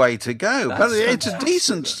long way to go, but it's a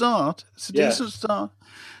decent start. Decent start.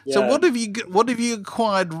 Yeah. So, what have you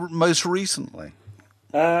acquired most recently?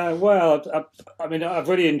 Well, I mean, I've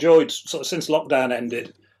really enjoyed sort of since lockdown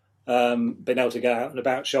ended, been able to get out and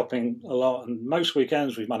about shopping a lot, and most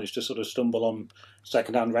weekends we've managed to sort of stumble on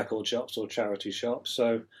second-hand record shops or charity shops.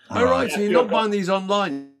 So, right. So you're not buying these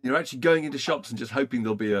online. You're actually going into shops and just hoping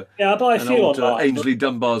there'll be I buy a few online. Ainsley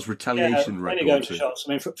Dunbar's Retaliation record. Only going to shops.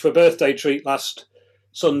 I mean, for a birthday treat last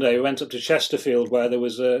Sunday, we went up to Chesterfield where there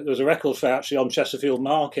was a record fair actually on Chesterfield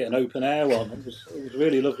Market, an open air one. It was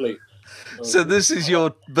really lovely. So this is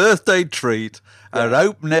your birthday treat, an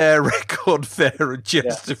open-air record fair at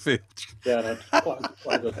Chesterfield. Yeah, quite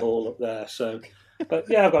a good hall up there. So, but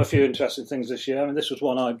yeah, I've got a few interesting things this year. I mean, this was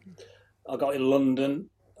one I got in London.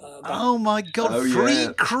 Oh my God, Free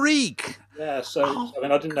Creek! Yeah, so I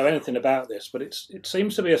mean, I didn't know anything about this, but it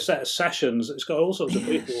seems to be a set of sessions. It's got all sorts of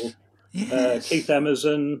people. Keith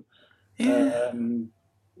Emerson.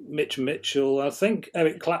 Mitch Mitchell. I think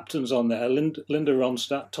Eric Clapton's on there. Linda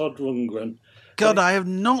Ronstadt, Todd Rundgren. God, I have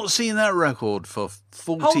not seen that record for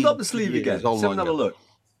 40 Hold up the sleeve years again. or Let's have another longer. look.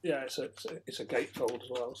 Yeah, it's a gatefold as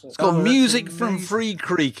well. So. It's called that's Music from amazing. Free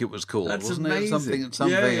Creek, it was called, That's wasn't amazing. it?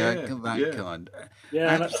 Something that Yeah. kind.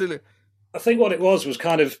 Yeah, and Absolutely. I think what it was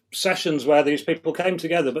kind of sessions where these people came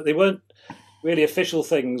together, but they weren't really official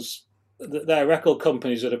things that their record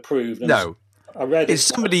companies had approved. And No. I read It's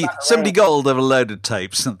it. somebody got hold of a load of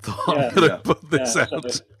tapes and thought, I'm going to put this so- out.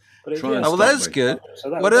 but it- Try and Oh, well, stop that's me. good. So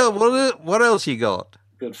that What was else? What else you got?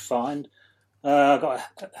 good find. I got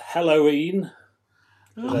Halloween.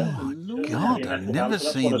 Oh God, I've never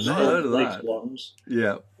That's seen one of the that. Heard of latest that. ones.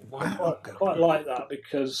 Yeah. Wow. Quite like that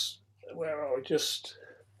because where are we? Just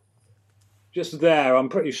there. I'm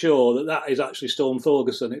pretty sure that is actually Storm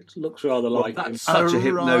Thorgerson. It looks rather Well, like him. that's such a right.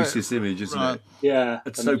 hypnosis image, isn't Right. it? Yeah,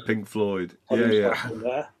 It's and so Pink Floyd. Holly's Yeah. back in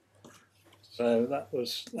there. So that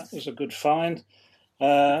was a good find.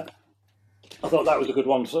 I thought that was a good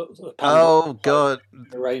one. For the Oh God,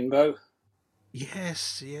 the rainbow.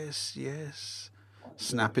 yes.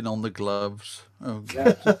 Snapping on the gloves. Oh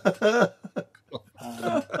God. Yeah.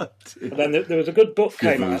 And then there was a good book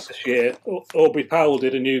came out this year. Aubrey Powell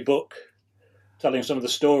did a new book telling some of the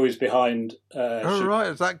stories behind. Oh right,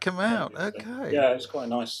 has that come out? Okay. Yeah, it's quite a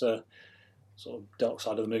nice sort of Dark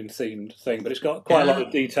Side of the Moon themed thing, but it's got quite a lot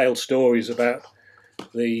of detailed stories about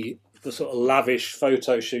the sort of lavish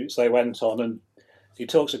photo shoots they went on, and he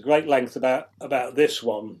talks at great length about this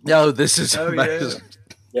one. No, this is Oh, yeah. amazing.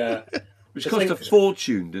 Yeah, Which I cost think- a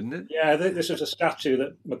fortune, didn't it? Yeah, this was a statue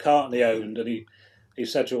that McCartney owned, and he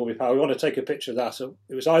said to Aubrey Powell, "We want to take a picture of that." So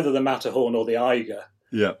it was either the Matterhorn or the Eiger.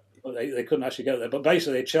 Yeah. But they couldn't actually go there. But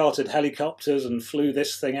basically, they chartered helicopters and flew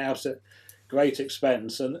this thing out at great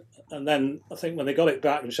expense. And then I think when they got it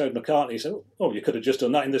back and showed McCartney, he said, "Oh, you could have just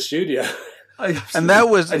done that in the studio." And that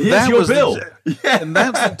was And here's that your was bill. and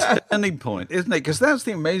that's the turning point, isn't it? Because that's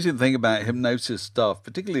the amazing thing about hypnosis stuff,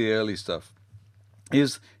 particularly the early stuff,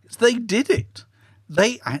 is they did it.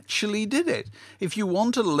 They actually did it. If you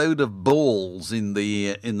want a load of balls in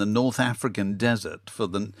the North African desert for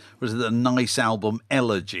was it the nice album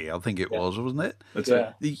Elegy? I think it was, wasn't it? That's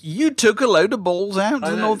Yeah. it. You took a load of balls out to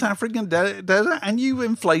I the know. North African desert and you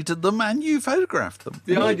inflated them and you photographed them.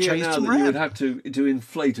 The And you idea chased now them that you would around. have to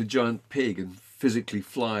inflate a giant pig and physically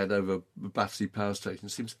fly it over Battersea Power Station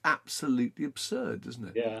seems absolutely absurd, doesn't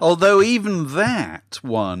it? Yeah. Although even that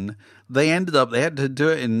one, they had to do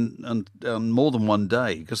it in on more than one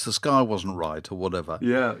day because the sky wasn't right or whatever.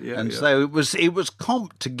 Yeah. And so it was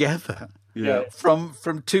comped together Yeah. from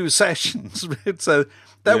 2 sessions. So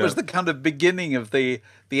that was the kind of beginning of the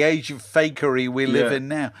age of fakery we live Yeah. in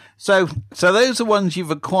now. So those are ones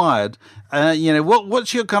you've acquired.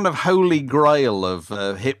 What's your kind of holy grail of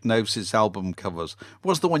hypnosis album covers?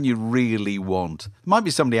 What's the one you really want? Might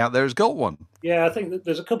be somebody out there who's got one. Yeah, I think that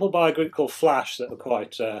there's a couple by a group called Flash that are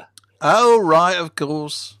quite. Oh, right, of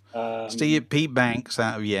course. Um, Steve Pete Banks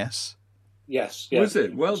out of Yes. Yes. Yeah. Was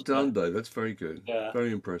it? Well done, though. That's very good. Yeah.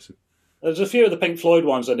 Very impressive. There's a few of the Pink Floyd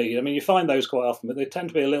ones I need. I mean, you find those quite often, but they tend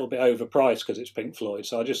to be a little bit overpriced because it's Pink Floyd.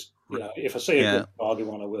 So I just, if I see a good bargain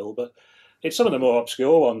one, I will. But it's some of the more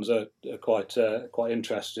obscure ones are quite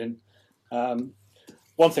interesting. One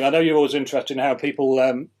thing I know you're always interested in how people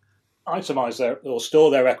itemize or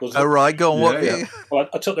store their records. Oh, right, go on. Yeah. Well,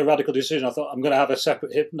 I took the radical decision. I thought I'm going to have a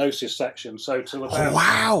separate hypnosis section. So to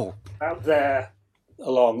Wow. about there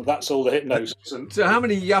along, that's all the hypnosis. And So how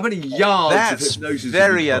many yards That's of hypnosis? have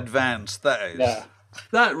very you got? advanced, that is. yeah,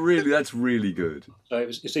 That's really good. so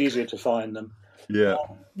it's easier to find them. Yeah.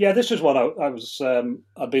 Yeah, this was one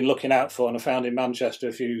I'd been looking out for, and I found in Manchester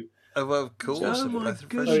a few. Oh, well, of course. Oh, a my breath of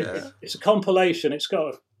fresh goodness. air. It's a compilation. It's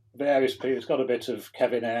got various people. It's got a bit of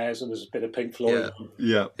Kevin Ayres and there's a bit of Pink Floyd.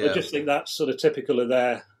 Yeah. I just think that's sort of typical of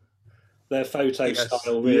their photo Yes.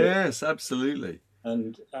 style, really. Yes, absolutely.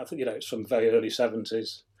 And I think it's from very early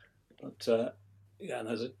 70s. But and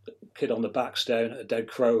there's a kid on the back staring at a dead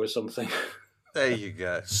crow or something. There you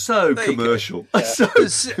go. So There you go. commercial.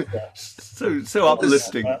 So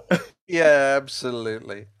uplifting. Yeah,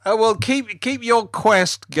 absolutely. Oh, well, keep your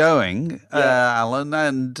quest going, Alan,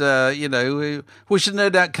 and we should no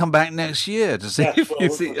doubt come back next year to see Yeah, if well,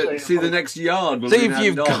 you See the next yard. see if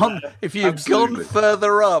you've gone Absolutely.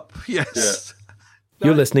 further up. Yes.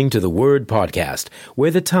 You're listening to the Word Podcast, where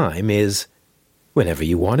the time is whenever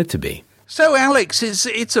you want it to be. So, Alex,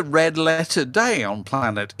 it's a red letter day on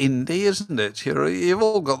Planet Indie, isn't it? You've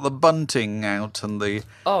all got the bunting out and the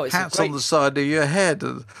hats on the side of your head.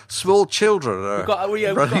 And small children are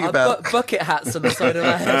we've got bucket hats on the side of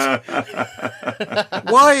our head.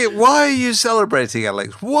 Why are you celebrating,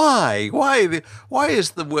 Alex? Why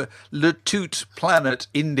is the word Le Tout Planet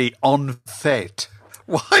Indie en fête?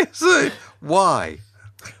 Why is it? Why?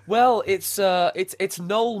 Well, it's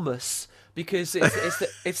Nolmus. Because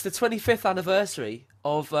it's the 25th anniversary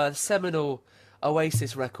of the seminal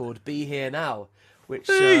Oasis record "Be Here Now," which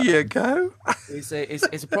there you go is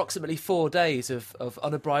approximately 4 days of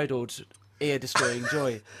unbridled ear-destroying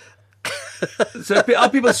joy. So are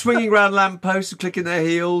people swinging around lampposts and clicking their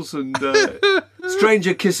heels and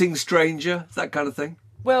stranger kissing stranger, that kind of thing?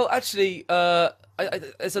 Well, actually,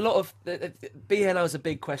 there's a lot of "Be Here Now" is a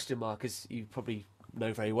big question mark, as you probably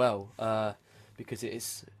know very well, because it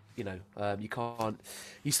is. You can't.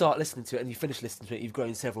 You start listening to it and you finish listening to it. You've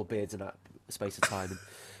grown several beards in that space of time.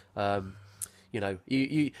 And,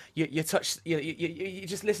 you touch. You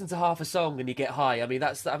just listen to half a song and you get high. I mean,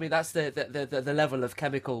 that's the level of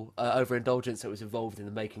chemical overindulgence that was involved in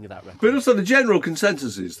the making of that record. But also the general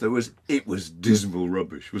consensus is it was dismal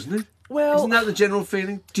rubbish, wasn't it? Well, isn't that the general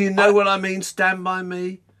feeling? Do you know what I mean? Stand by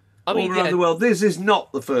Me. I mean, all around the world. This is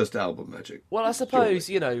not the first album, Magic. Well, I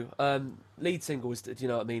suppose lead single was, do you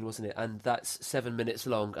know what I mean, wasn't it? And that's 7 minutes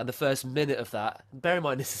long. And the first minute of that, bear in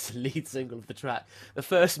mind this is the lead single of the track, the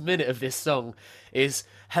first minute of this song is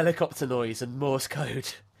helicopter noise and Morse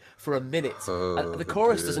code for a minute. And the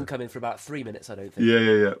chorus doesn't come in for about 3 minutes, I don't think.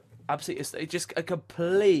 Yeah. Absolutely, it's just a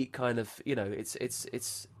complete kind of,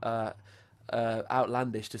 it's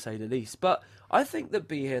outlandish to say the least. But I think that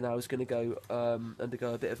 "Be Here Now" is going to go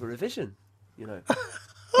undergo a bit of a revision,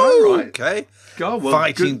 Oh, right. Okay. God, well,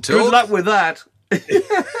 fighting talk. Good luck with that.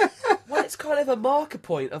 Well, it's kind of a marker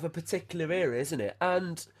point of a particular era, isn't it?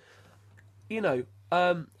 And,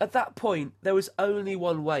 at that point, there was only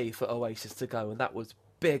one way for Oasis to go, and that was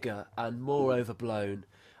bigger and more overblown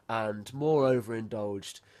and more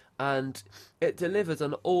overindulged. And it delivered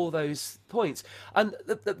on all those points. And,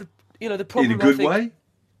 the problem... In a good way?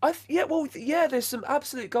 There's some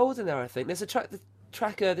absolute gold in there, I think. There's a track...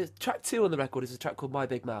 Track 2 on the record is a track called "My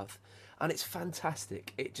Big Mouth," and it's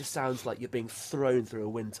fantastic. It just sounds like you're being thrown through a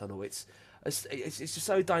wind tunnel. It's just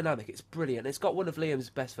so dynamic. It's brilliant. It's got one of Liam's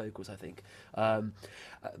best vocals, I think.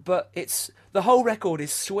 But the whole record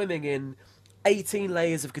is swimming in 18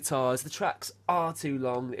 layers of guitars. The tracks are too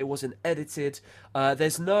long. It wasn't edited.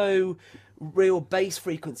 There's no real bass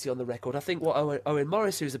frequency on the record. I think what Owen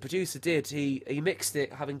Morris, who's the producer, did, he mixed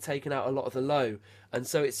it having taken out a lot of the low, and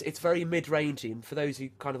so it's very mid-rangey. And for those who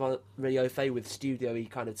kind of aren't really au fait with studio-y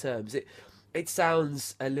kind of terms, it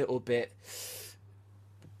sounds a little bit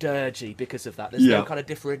dirgy because of that. There's no kind of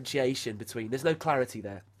differentiation between. There's no clarity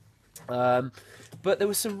there. But there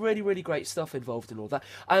was some really, really great stuff involved in all that,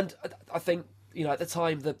 and I think. At the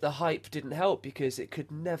time, the hype didn't help because it could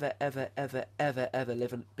never, ever, ever, ever, ever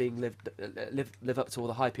live up to all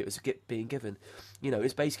the hype it was being given. It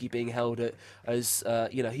was basically being held as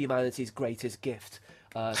humanity's greatest gift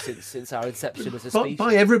since our inception as a species.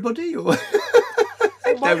 By everybody, or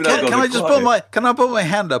Can I put my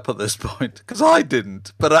hand up at this point? Because I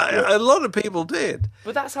didn't, but a lot of people did.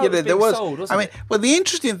 But that's how it was being sold, wasn't it? Well, the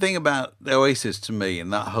interesting thing about the Oasis to me in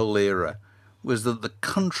that whole era was that the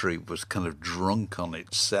country was kind of drunk on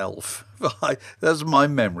itself. That's my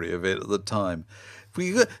memory of it at the time.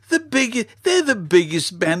 They're the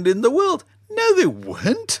biggest band in the world. No, they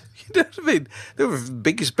weren't. You know what I mean? They were the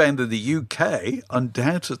biggest band in the UK,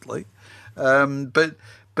 undoubtedly.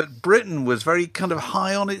 But Britain was very kind of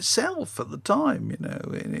high on itself at the time,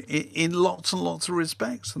 in lots and lots of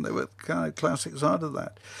respects, and they were kind of classic side of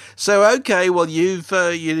that. So, okay, well, you've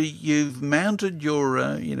mounted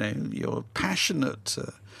your passionate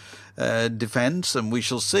defence, and we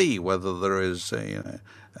shall see whether there is a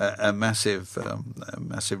massive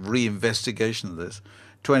reinvestigation of this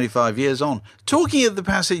 25 years on. Talking of the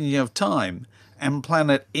passing of time and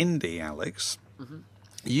Planet Indie, Alex,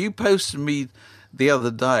 you posted me the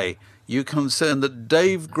other day, you concerned that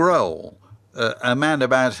Dave Grohl, a man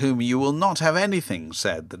about whom you will not have anything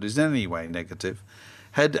said that is in any way negative,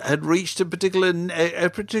 had reached a particular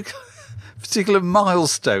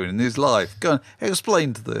milestone in his life. Go on,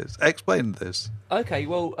 explain this. Okay,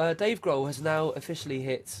 well, Dave Grohl has now officially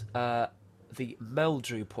hit the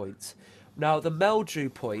Meldrew point. Now, the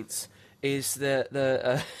Meldrew point is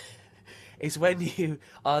is when you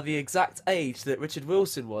are the exact age that Richard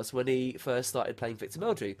Wilson was when he first started playing Victor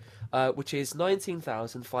Meldrew, which is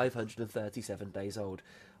 19,537 days old,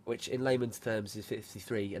 which in layman's terms is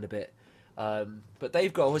 53 and a bit. But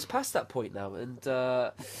Dave Grohl has passed that point now, and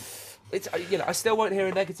it's I still won't hear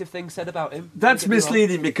a negative thing said about him. That's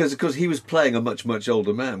misleading because he was playing a much, much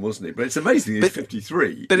older man, wasn't he? But it's amazing he's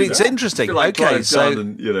 53. But it's interesting. Like okay, so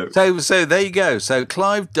there you go. So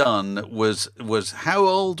Clive Dunn was how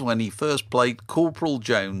old when he first played Corporal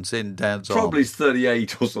Jones in Dad's Army? Probably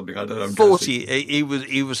 38 or something. I don't know. 40.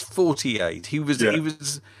 He was 48. He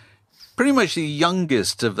was pretty much the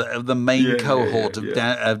youngest of the main cohort of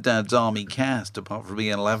Dad's Army cast, apart from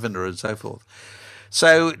being Lavender and so forth.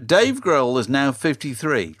 So Dave Grohl is now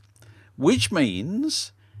 53, which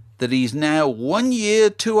means that he's now 1 year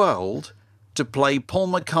too old to play Paul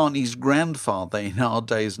McCartney's grandfather in Hard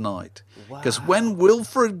Day's Night. Because when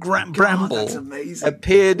Wilfred Bramble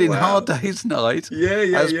appeared in Hard Day's Night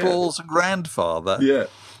as Paul's grandfather,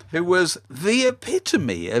 who was the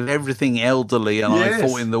epitome of everything elderly, and I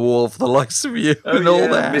fought in the war for the likes of you and all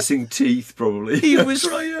that. Missing teeth, probably. He was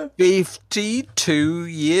 52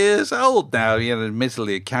 years old now.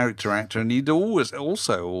 Admittedly a character actor, and he'd always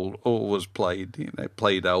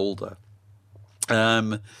played older.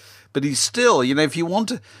 But he's still, if you want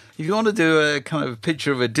to do a kind of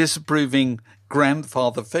picture of a disapproving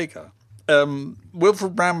grandfather figure,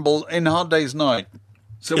 Wilfred Bramble in Hard Day's Night.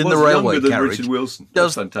 So in the railway younger than carriage, Richard Wilson.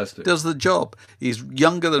 That's fantastic. Does the job. He's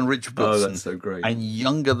younger than Richard Wilson. Oh, that's so great. And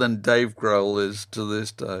younger than Dave Grohl is to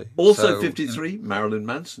this day. Also 53, Marilyn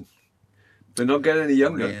Manson. They're not getting any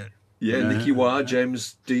younger. Nicky Wire,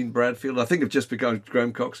 James Dean Bradfield. I think have just become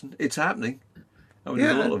Graham Coxon. It's happening. I mean,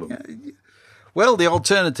 there's a lot of them. Yeah. Well, the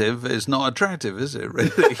alternative is not attractive, is it?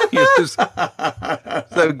 Really?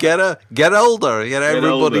 So get older.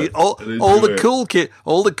 Everybody, all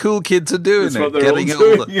the cool kids are doing it. Getting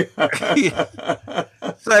older.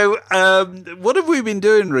 So, what have we been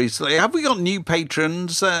doing recently? Have we got new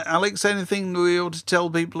patrons, Alex? Anything we ought to tell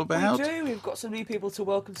people about? We do. We've got some new people to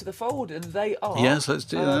welcome to the fold, and they are. Yes, let's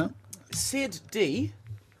do that. Sid D.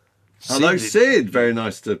 Hello, Sid. Very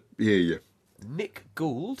nice to hear you. Nick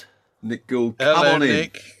Gould. Nick Gould, come Hello, on in.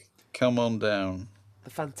 Nick. Come on down. The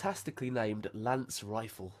fantastically named Lance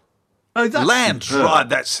Rifle. Oh, that's Lance, right?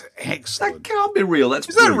 That's excellent. That can't be real. That's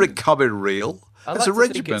Is that real? I That's like a to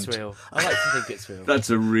regiment. think it's real. I like to think it's real. That's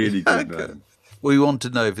a really good name. We want to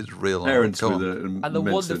know if it's real. Parents with an and the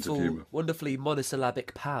immense sense of humour. wonderfully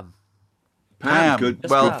monosyllabic Pam. Pam, good.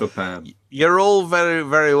 Well, good for Pam. You're all very,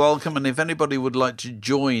 very welcome. And if anybody would like to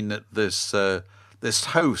join this this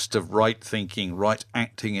host of right-thinking,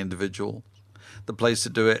 right-acting individual, the place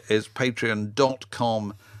to do it is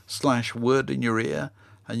patreon.com/wordinyour-ear,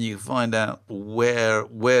 and you can find out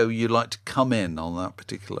where you'd like to come in on that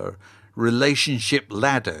particular relationship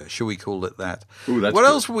ladder, shall we call it that? Ooh, that's what good.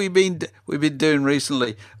 else have we've been doing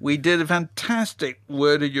recently? We did a fantastic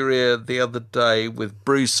Word in Your Ear the other day with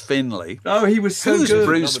Bruce Finley. Oh, he was so Who's good.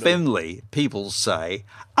 Bruce Finley? People say.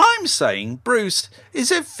 I'm saying Bruce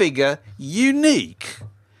is a figure unique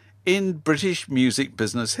in British music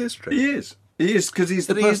business history. He is. He is, because he's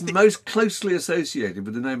the person most closely associated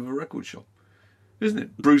with the name of a record shop. Isn't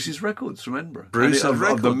it? Bruce's Records from Edinburgh. Bruce's of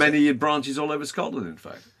Records. the many branches all over Scotland, in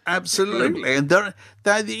fact. Absolutely. And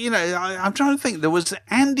I'm trying to think. There was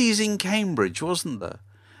Andy's in Cambridge, wasn't there?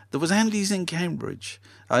 There was Andy's in Cambridge.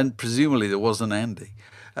 And presumably there was an Andy.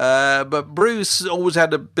 But Bruce always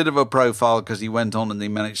had a bit of a profile because he went on and he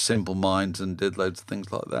managed Simple Minds and did loads of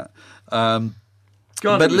things like that.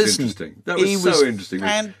 God, but it was listen, interesting. That was so interesting.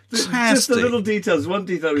 Fantastic. Just the little details. One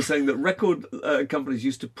detail was saying that record companies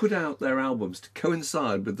used to put out their albums to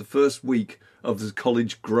coincide with the first week of the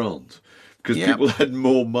college grant because people had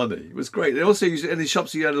more money. It was great. They also used, in the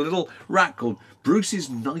shops, you had a little rack called Bruce's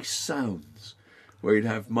Nice Sounds, where you'd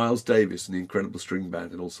have Miles Davis and the Incredible String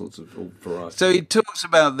Band and all sorts of varieties. So he talks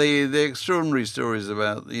about the extraordinary stories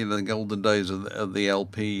about the golden days of the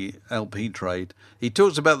LP trade. He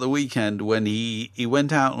talks about the weekend when he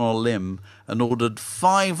went out on a limb and ordered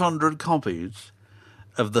 500 copies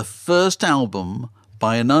of the first album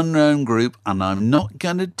by an unknown group, and I'm not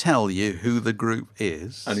going to tell you who the group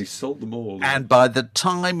is. And he sold them all. And by the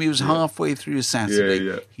time he was halfway through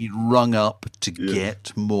Saturday, he'd rung up to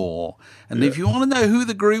get more. And if you want to know who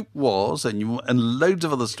the group was, and loads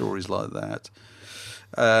of other stories like that,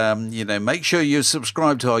 make sure you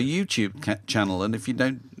subscribe to our YouTube channel. And if you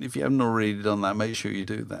haven't already done that, make sure you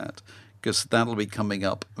do that, because that'll be coming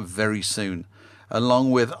up very soon, along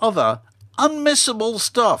with other unmissable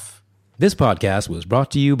stuff. This podcast was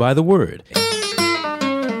brought to you by The Word.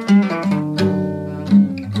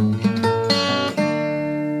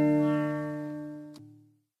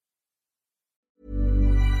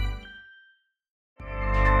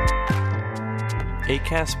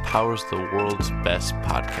 Acast powers the world's best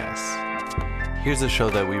podcasts. here's a show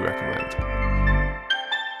that we recommend.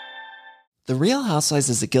 The Real Housewives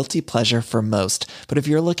is a guilty pleasure for most, but if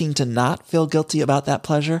you're looking to not feel guilty about that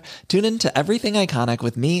pleasure, tune in to Everything Iconic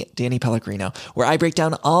with me, Danny Pellegrino, where I break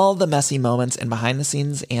down all the messy moments and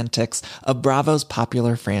behind-the-scenes antics of Bravo's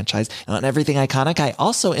popular franchise. And on Everything Iconic, I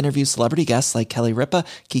also interview celebrity guests like Kelly Ripa,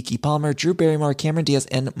 Keke Palmer, Drew Barrymore, Cameron Diaz,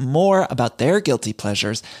 and more about their guilty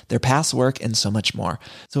pleasures, their past work, and so much more.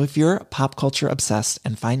 So if you're pop culture obsessed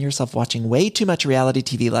and find yourself watching way too much reality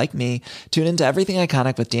TV like me, tune in to Everything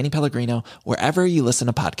Iconic with Danny Pellegrino, wherever you listen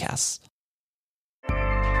to podcasts.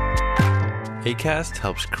 Acast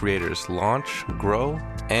helps creators launch, grow,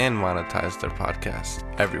 and monetize their podcasts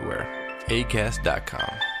everywhere.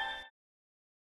 Acast.com.